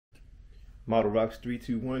modelrocket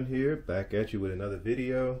 321 here, back at you with another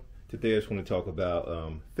video. Today I just want to talk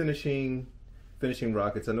about finishing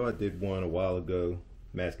rockets. I know I did one a while ago,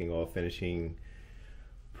 masking off, finishing,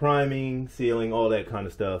 priming, sealing, all that kind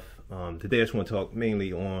of stuff. Today I just want to talk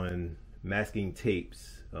mainly on masking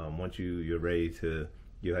tapes. Once you're ready to,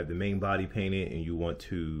 you have the main body painted and you want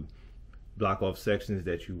to block off sections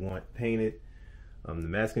that you want painted. The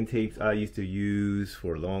masking tapes I used to use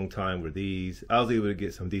for a long time were these. I was able to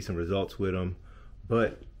get some decent results with them,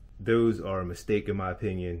 but those are a mistake in my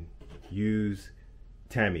opinion. Use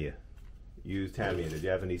Tamiya. Use Tamiya. The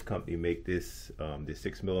Japanese company make this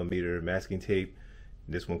 6mm masking tape.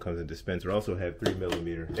 This one comes in dispenser. Also have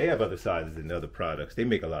 3mm. They have other sizes and other products. They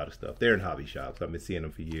make a lot of stuff. They're in hobby shops. I've been seeing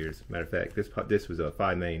them for years. Matter of fact, this was a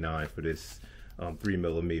 $5.99 for this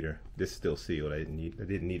 3mm. This is still sealed. I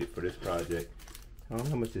didn't need it for this project. I don't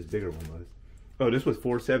know how much this bigger one was. Oh, this was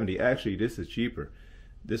 $4.70. Actually, this is cheaper.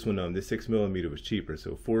 This one, this 6mm was cheaper,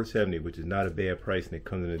 so $4.70, which is not a bad price, and it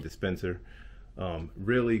comes in a dispenser.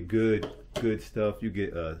 Really good stuff. You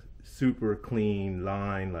get a super clean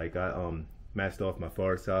line. Like I masked off my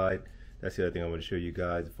Farside. That's the other thing I want to show you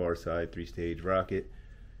guys. The Farside 3-stage rocket.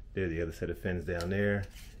 There's the other set of fins down there.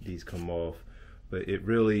 These come off, but it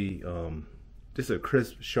really just a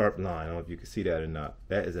crisp, sharp line. I don't know if you can see that or not.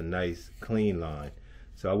 That is a nice, clean line.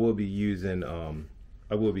 So I will be using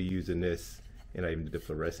this, and I even did the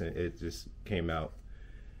fluorescent. It just came out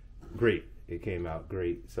great. It came out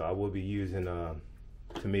great. So I will be using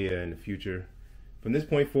Tamiya in the future. From this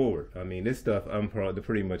point forward, I mean, this stuff, I'm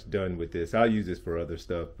pretty much done with this. I'll use this for other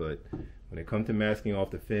stuff, but when it comes to masking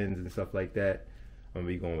off the fins and stuff like that, I'm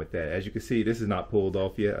gonna be going with that. As you can see, this is not pulled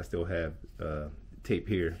off yet. I still have tape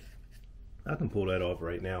here. I can pull that off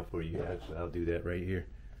right now for you. Actually, I'll do that right here.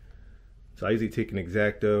 So I usually take an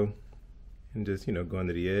X-Acto and just, you know, go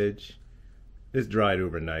under the edge. It's dried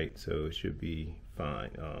overnight, so it should be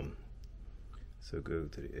fine. So go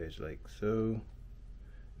to the edge like so.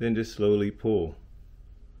 Then just slowly pull.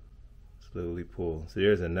 Slowly pull. So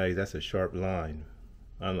there's a nice, that's a sharp line.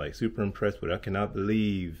 I'm like super impressed with it. I cannot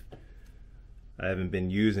believe I haven't been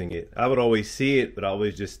using it. I would always see it, but I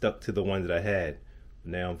always just stuck to the ones that I had.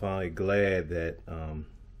 Now I'm finally glad that I'm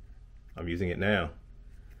using it now.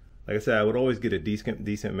 Like I said, I would always get a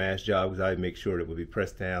decent mask job because I'd make sure it would be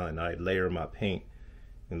pressed down, and I'd layer my paint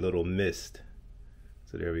in little mist.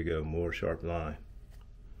 So there we go, more sharp line.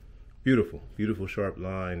 Beautiful, beautiful sharp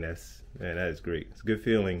line. Man, that is great. It's a good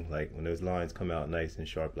feeling, like when those lines come out nice and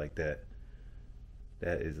sharp like that.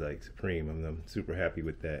 That is like supreme. I'm super happy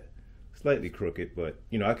with that. Slightly crooked, but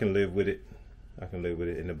you know, I can live with it. I can live with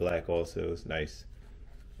it in the black also. It's nice.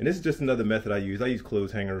 And this is just another method I use. I use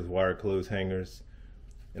clothes hangers, wire clothes hangers,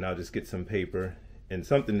 and I'll just get some paper and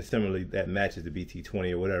something similarly that matches the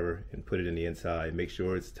BT20 or whatever, and put it in the inside. Make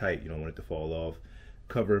sure it's tight. You don't want it to fall off.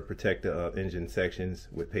 Cover, protect the engine sections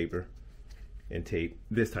with paper and tape.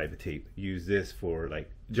 This type of tape. Use this for like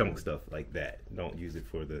junk stuff like that. Don't use it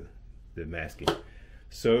for the masking.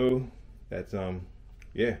 So that's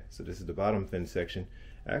yeah. So this is the bottom fin section.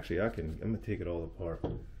 Actually, I'm gonna take it all apart.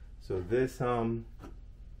 So this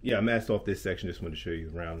yeah, I masked off this section. Just wanted to show you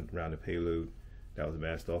around the payload. That was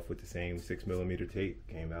masked off with the same 6mm tape.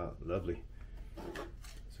 Came out lovely.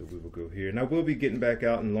 So we will go here. And I will be getting back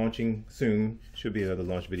out and launching soon. Should be another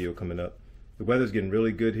launch video coming up. The weather's getting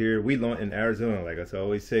really good here. We launch in Arizona, like I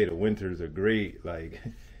always say, the winters are great. Like,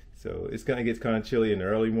 so it's gonna get kind of chilly in the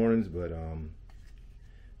early mornings, but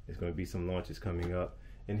there's gonna be some launches coming up.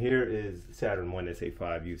 And here is Saturn 1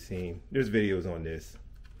 SA5 you've seen. There's videos on this.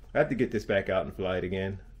 I have to get this back out and fly it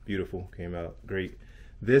again. Beautiful, came out great.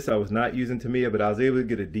 This I was not using Tamiya, but I was able to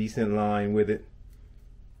get a decent line with it,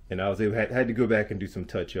 and I was able had to go back and do some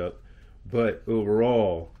touch up, but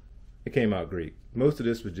overall it came out great. Most of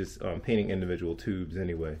this was just painting individual tubes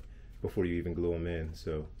anyway before you even glue them in.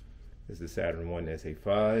 So this is the Saturn 1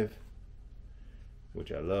 SA5,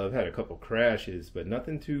 which I love. Had a couple crashes, but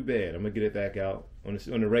nothing too bad. I'm gonna get it back out on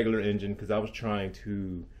the regular engine because I was trying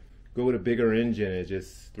to go with a bigger engine and it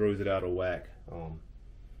just throws it out of whack.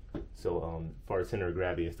 For center of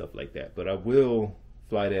gravity and stuff like that. But I will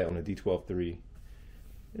fly that on a D12-3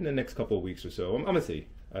 in the next couple of weeks or so. I'm gonna see.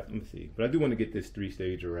 But I do want to get this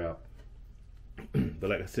 3-stager out. But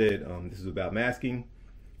like I said, this is about masking,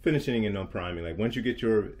 finishing, and priming. Like once you get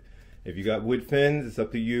if you got wood fins, it's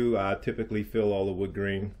up to you. I typically fill all the wood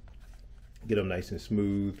grain, get them nice and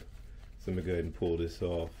smooth. So I'm gonna go ahead and pull this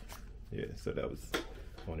off. Yeah, so that was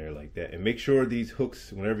on there like that. And make sure these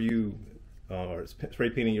hooks, whenever you or spray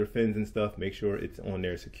painting your fins and stuff, make sure it's on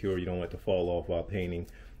there secure. You don't want it to fall off while painting.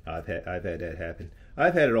 I've had that happen.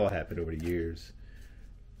 I've had it all happen over the years.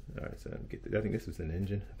 All right, so I think this was an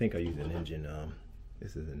engine. I think I used an engine.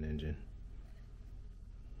 This is an engine.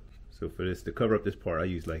 So for this, to cover up this part, I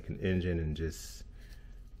used like an engine and just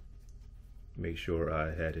make sure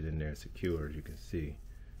I had it in there secure, as you can see.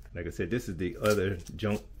 Like I said, this is the other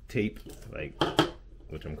junk tape, like,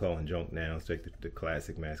 which I'm calling junk now. It's like the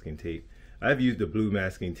classic masking tape. I've used the blue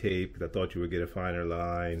masking tape because I thought you would get a finer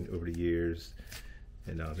line over the years,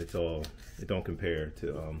 and it don't compare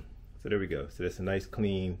to. So there we go. So that's a nice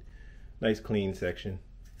clean section.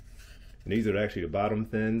 And these are actually the bottom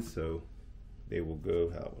fins, so they will go.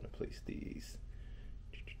 How I want to place these.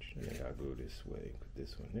 I think I'll go this way. Put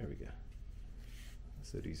this one. There we go.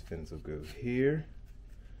 So these fins will go here,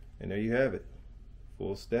 and there you have it.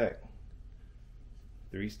 Full stack.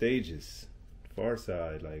 3 stages.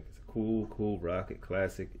 Farside, like, it's a cool rocket,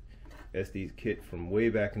 classic SD kit from way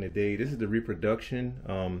back in the day. This is the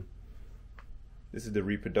reproduction. This is the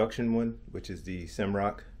reproduction one, which is the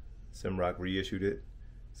Simrock. Simrock reissued it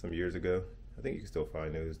some years ago. I think you can still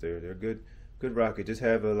find those there. They're good rocket. Just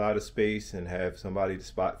have a lot of space and have somebody to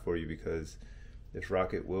spot for you, because this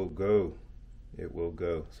rocket will go. It will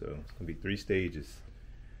go. So it's gonna be 3 stages.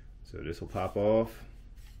 So this will pop off.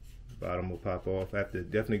 Bottom will pop off. I have to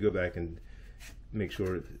definitely go back and make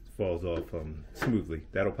sure it falls off smoothly.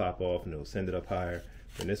 That'll pop off and it'll send it up higher.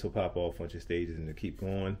 And this will pop off once your stages, and it'll keep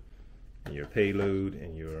going. And your payload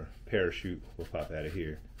and your parachute will pop out of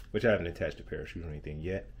here, which I haven't attached a parachute or anything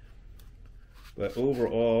yet. But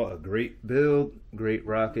overall, a great build, great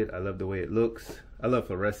rocket. I love the way it looks. I love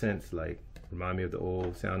fluorescence, like remind me of the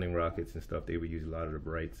old sounding rockets and stuff. They would use a lot of the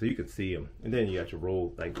bright, so you can see them. And then you got your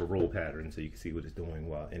roll, like the roll pattern, so you can see what it's doing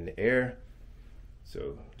while in the air.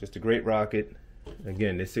 So just a great rocket.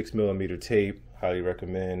 Again, this 6mm tape, highly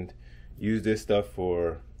recommend. Use this stuff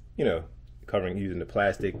for, you know, using the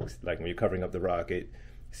plastic, like when you're covering up the rocket,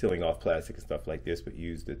 sealing off plastic and stuff like this. But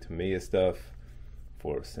use the Tamiya stuff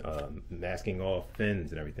for masking off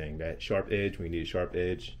fins and everything. That sharp edge, when you need a sharp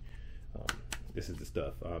edge, this is the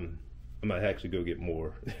stuff. I might actually go get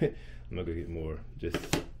more. I'm gonna go get more, just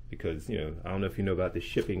because, you know, I don't know if you know about the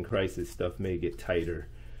shipping crisis. Stuff may get tighter,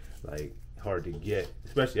 like hard to get,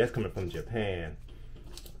 especially that's coming from Japan.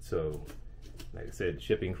 So like I said,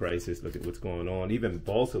 shipping crisis, look at what's going on. Even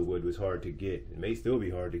balsa wood was hard to get. It may still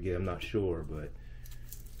be hard to get, I'm not sure, but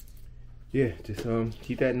yeah, just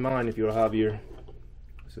keep that in mind if you're a hobbyer.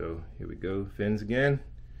 So here we go, fins again.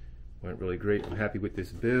 Went really great. I'm happy with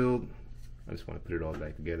this build. I just want to put it all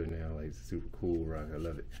back together now. Like, it's super cool rock. I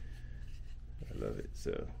love it. I love it.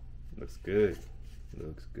 So looks good.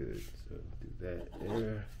 Looks good. So do that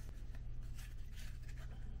there.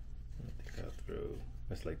 I think I'll throw.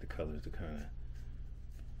 That's like the colors to kind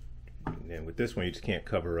of. And then with this one, you just can't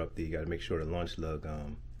cover up the. You got to make sure the launch lug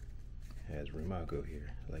has room. I'll go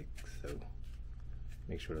here like so.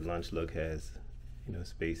 Make sure the launch lug has, you know,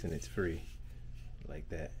 space and it's free. Like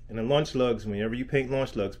that. And the launch lugs, whenever you paint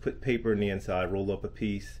launch lugs, put paper in the inside, roll up a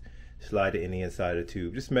piece, slide it in the inside of the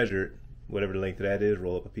tube. Just measure it, whatever the length of that is,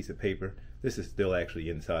 roll up a piece of paper. This is still actually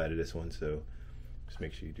inside of this one, so just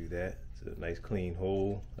make sure you do that. It's a nice clean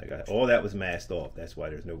hole. Like all that was masked off. That's why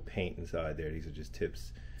there's no paint inside there. These are just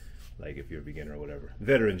tips, like if you're a beginner or whatever.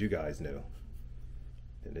 Veterans, you guys know.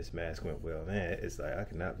 And this mask went well. Man, it's like, I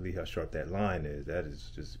cannot believe how sharp that line is. That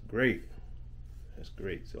is just great. That's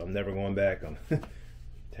great. So I'm never going back on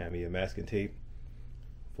Tamiya masking tape.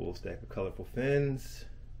 Full stack of colorful fins.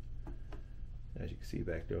 As you can see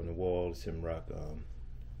back there on the wall, the Simrock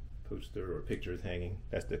poster or picture is hanging.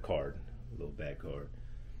 That's the card, a little back card.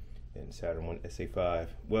 And Saturn 1 SA5.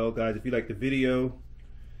 Well, guys, if you like the video,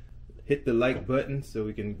 hit the like button so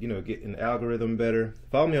we can, you know, get an algorithm better.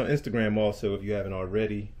 Follow me on Instagram also if you haven't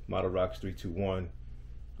already, modelrocket321.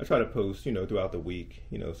 I try to post, you know, throughout the week.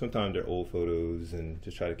 You know, sometimes they're old photos, and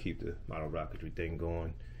just try to keep the model rocketry thing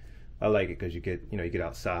going. I like it because you get, you know, you get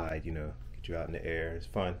outside, you know, get you out in the air. It's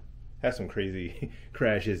fun. Had some crazy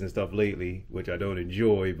crashes and stuff lately, which I don't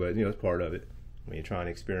enjoy, but you know, it's part of it when you're trying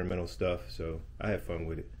experimental stuff. So I have fun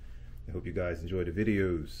with it. I hope you guys enjoy the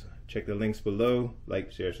videos. Check the links below.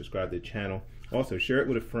 Like, share, subscribe to the channel. Also, share it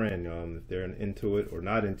with a friend if they're into it or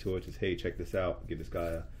not into it. Just, hey, check this out. Give this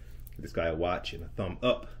guy a watch and a thumb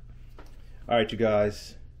up. All right, you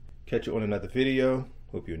guys. Catch you on another video.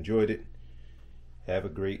 Hope you enjoyed it. Have a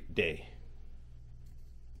great day.